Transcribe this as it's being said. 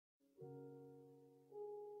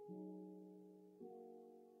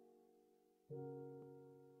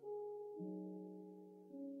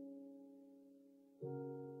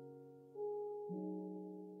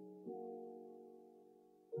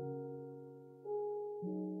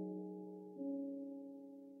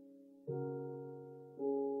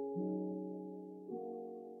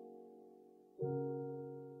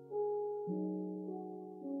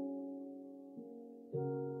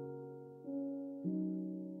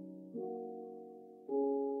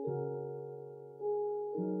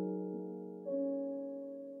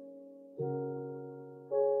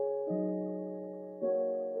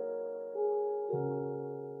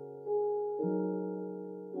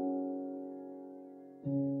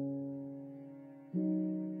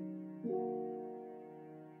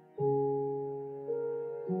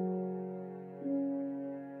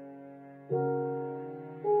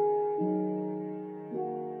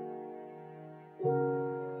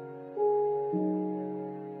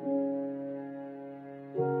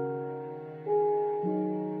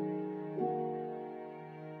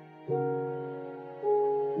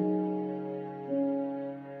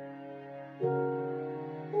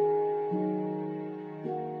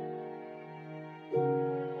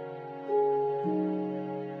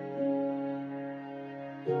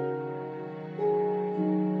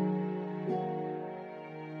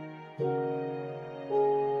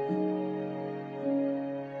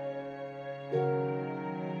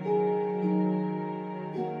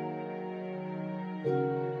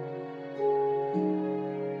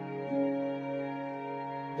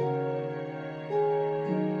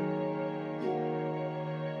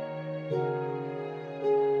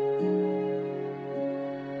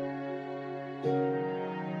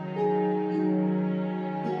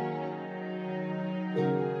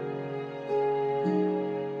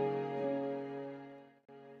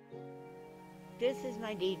This is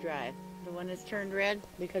my D drive, the one that's turned red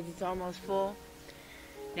because it's almost full.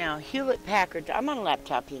 Now, Hewlett-Packard, I'm on a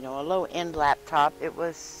laptop, a low-end laptop. It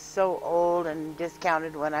was so old and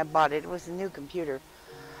discounted when I bought it. It was a new computer.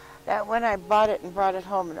 That when I bought it and brought it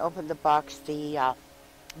home and opened the box, the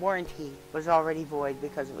warranty was already void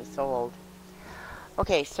because it was so old.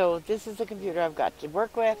 Okay, so this is the computer I've got to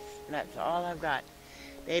work with, and that's all I've got.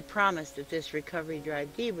 They promised that this recovery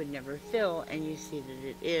drive D would never fill, and you see that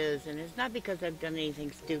it is. And it's not because I've done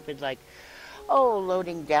anything stupid like,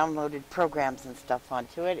 loading downloaded programs and stuff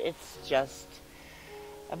onto it. It's just,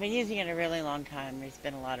 I've been using it a really long time. There's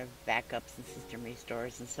been a lot of backups and system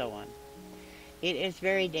restores and so on. It is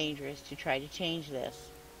very dangerous to try to change this.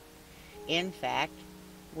 In fact,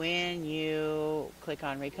 when you click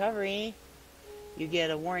on recovery, you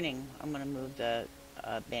get a warning. I'm going to move the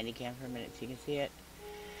Bandicam for a minute so you can see it.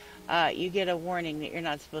 You get a warning that you're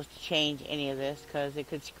not supposed to change any of this because it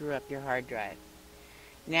could screw up your hard drive.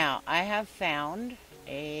 Now, I have found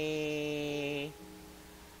a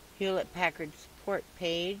Hewlett-Packard support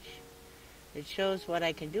page that shows what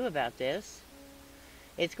I can do about this.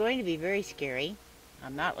 It's going to be very scary.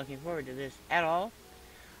 I'm not looking forward to this at all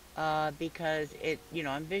because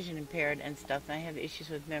I'm vision impaired and stuff, and I have issues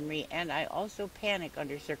with memory, and I also panic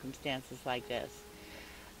under circumstances like this.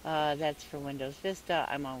 That's for Windows Vista.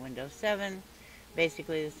 I'm on Windows 7.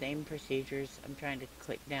 Basically the same procedures. I'm trying to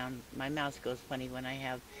click down. My mouse goes funny when I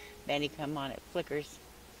have Bandicam on. It flickers.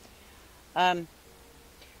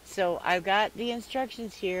 So I've got the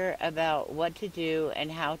instructions here about what to do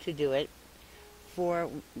and how to do it for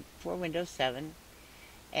Windows 7.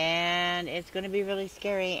 And it's going to be really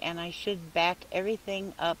scary, and I should back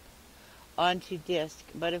everything up onto disk.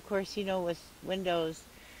 But of course, with Windows,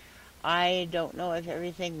 I don't know if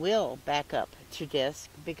everything will back up to disk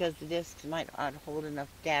because the disks might not hold enough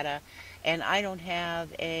data, and I don't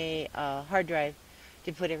have a hard drive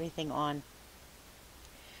to put everything on.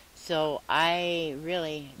 So I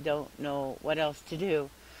really don't know what else to do.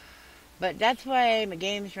 But that's why my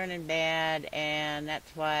game's running bad, and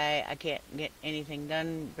that's why I can't get anything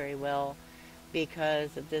done very well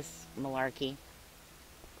because of this malarkey.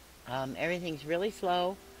 Everything's really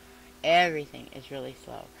slow. Everything is really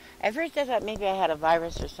slow. At first I thought maybe I had a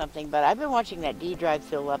virus or something, but I've been watching that D drive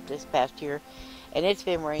fill up this past year, and it's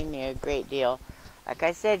been worrying me a great deal. Like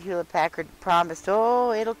I said, Hewlett-Packard promised,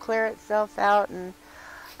 it'll clear itself out, and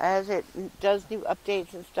as it does new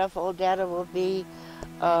updates and stuff, old data will be,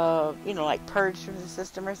 like purged from the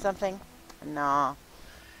system or something. No,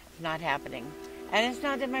 it's not happening. And it's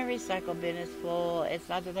not that my recycle bin is full. It's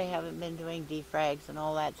not that I haven't been doing defrags and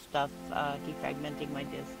all that stuff, defragmenting my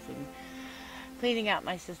disks and cleaning out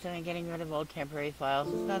my system and getting rid of old temporary files.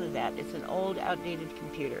 It's none of that. It's an old, outdated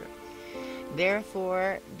computer.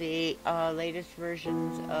 Therefore, the latest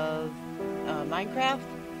versions of Minecraft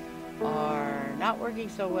are not working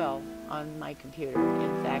so well on my computer.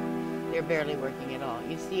 In fact, they're barely working at all.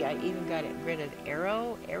 You see, I even got rid of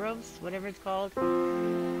arrows, whatever it's called,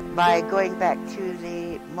 by going back to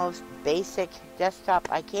the most basic desktop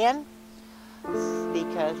I can,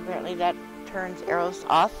 because apparently that turns arrows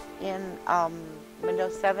off in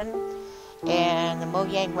Windows 7, and the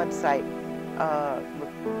Mojang website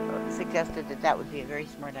suggested that would be a very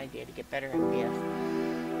smart idea to get better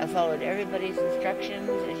FPS. I followed everybody's instructions.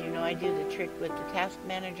 As you know, I do the trick with the task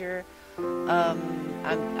manager. Don't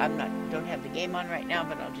have the game on right now,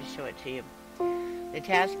 but I'll just show it to you. The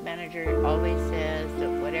task manager always says that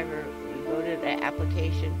whatever you go to the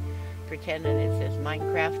application, pretend that it says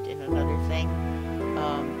Minecraft in another thing,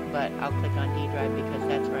 but I'll click on D drive because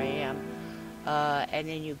that's where I am. And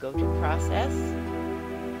then you go to process,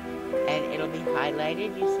 and it'll be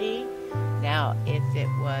highlighted, you see. Now, if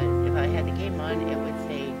I had the game on, it would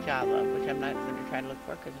say Java, which I'm not going to try to look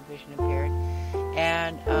for because I'm vision impaired.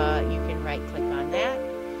 And you can right click on that,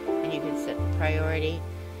 and you can set the priority.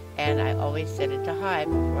 And I always set it to high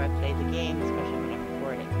before I play the game, especially when I'm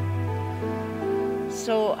recording.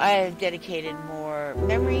 So I've dedicated more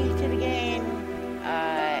memory to the game,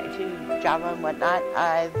 to Java and whatnot.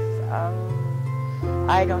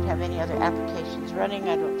 I don't have any other applications running.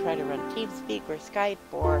 I don't try to run TeamSpeak or Skype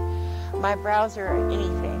or my browser or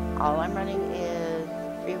anything. All I'm running is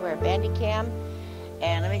freeware Bandicam.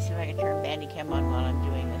 And let me see if I can turn Bandicam on while I'm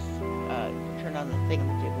doing this. Turn on the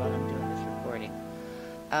thingamajig while I'm doing this recording.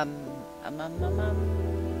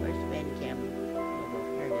 Where's the Bandicam? Oh,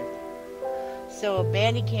 here it is. So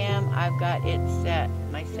Bandicam, I've got it set.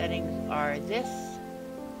 My settings are this.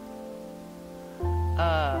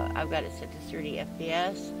 I've got it set to 30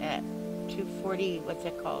 FPS at 240, what's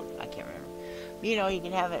that called? I can't remember. You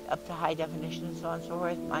can have it up to high definition and so on and so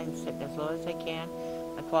forth. Mine's set as low as I can.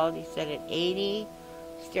 the quality set at 80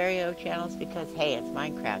 stereo channels because, hey, it's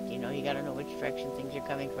Minecraft, you know, you gotta know which direction things are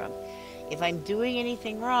coming from. If I'm doing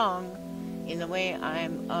anything wrong in the way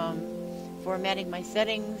I'm formatting my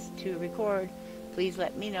settings to record, please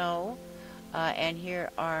let me know. And here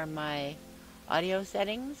are my audio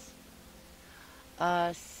settings.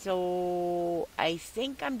 So I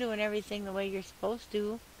think I'm doing everything the way you're supposed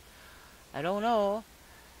to. I don't know.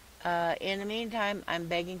 In the meantime, I'm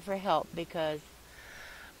begging for help because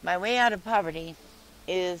my way out of poverty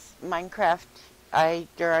is Minecraft.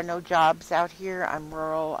 There are no jobs out here. I'm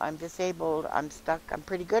rural. I'm disabled. I'm stuck. I'm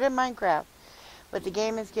pretty good at Minecraft. But the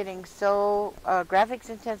game is getting so graphics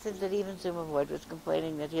intensive that even Zoomawood was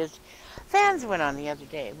complaining that his fans went on the other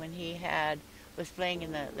day when he was playing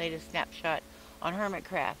in the latest snapshot on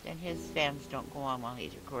Hermitcraft, and his fans don't go on while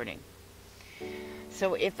he's recording.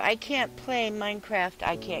 So if I can't play Minecraft,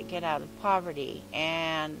 I can't get out of poverty,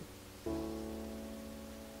 and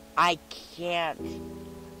I can't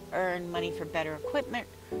earn money for better equipment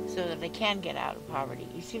so that I can get out of poverty.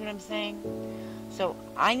 You see what I'm saying? So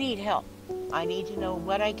I need help. I need to know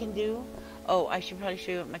what I can do. Oh, I should probably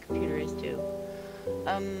show you what my computer is too.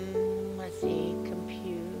 Let's see,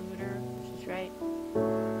 computer, is this right?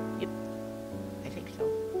 Yep, I think so.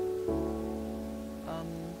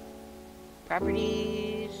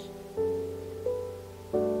 Properties.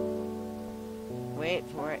 Wait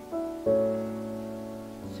for it.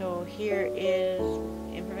 So here is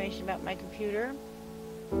information about my computer.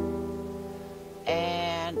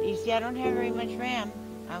 And you see, I don't have very much RAM.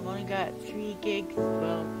 I've only got 3 gigs,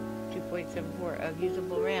 well, 2.74 of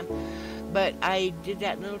usable RAM. But I did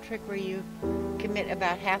that little trick where you commit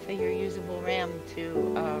about half of your usable RAM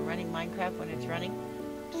to running Minecraft when it's running.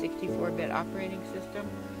 64-bit operating system.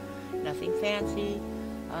 Nothing fancy.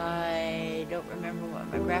 I don't remember what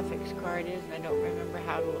my graphics card is, and I don't remember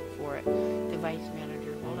how to look for it. Device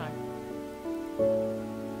manager. Hold on.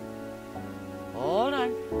 Hold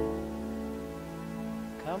on.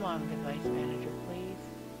 Come on, device manager, please.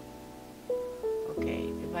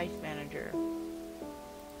 Okay, device manager.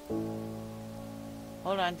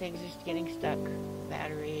 Hold on, things are just getting stuck.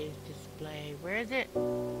 Batteries, display. Where is it?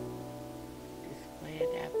 Display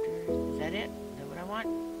adapters. Is that it? Is that what I want?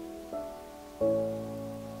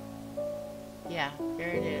 Yeah,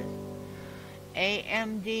 there it is.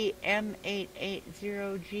 AMD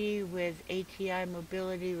M880G with ATI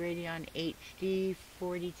Mobility Radeon HD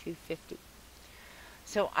 4250.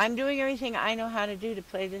 So I'm doing everything I know how to do to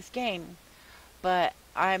play this game, but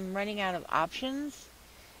I'm running out of options,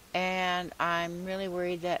 and I'm really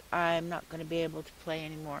worried that I'm not going to be able to play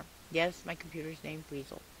anymore. Yes, my computer's named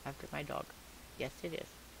Weasel, after my dog. Yes, it is.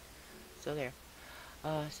 So there.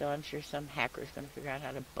 So I'm sure some hacker's going to figure out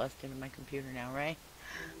how to bust into my computer now, right?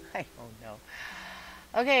 I don't know.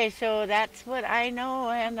 Okay, so that's what I know,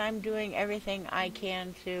 and I'm doing everything I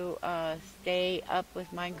can to stay up with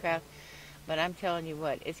Minecraft. But I'm telling you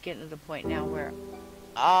what, it's getting to the point now where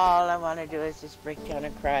all I want to do is just break down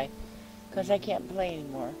and cry because I can't play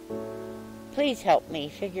anymore. Please help me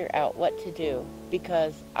figure out what to do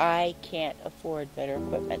because I can't afford better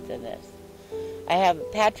equipment than this. I have a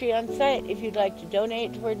Patreon site if you'd like to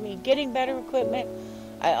donate toward me getting better equipment.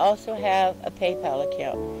 I also have a PayPal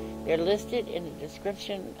account. They're listed in the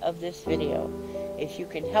description of this video. If you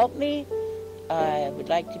can help me, I would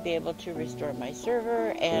like to be able to restore my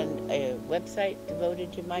server and a website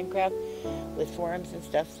devoted to Minecraft with forums and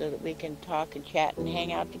stuff so that we can talk and chat and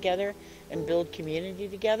hang out together and build community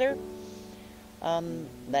together.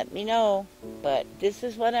 Let me know. But this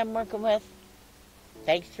is what I'm working with.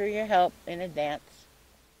 Thanks for your help in advance.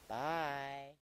 Bye.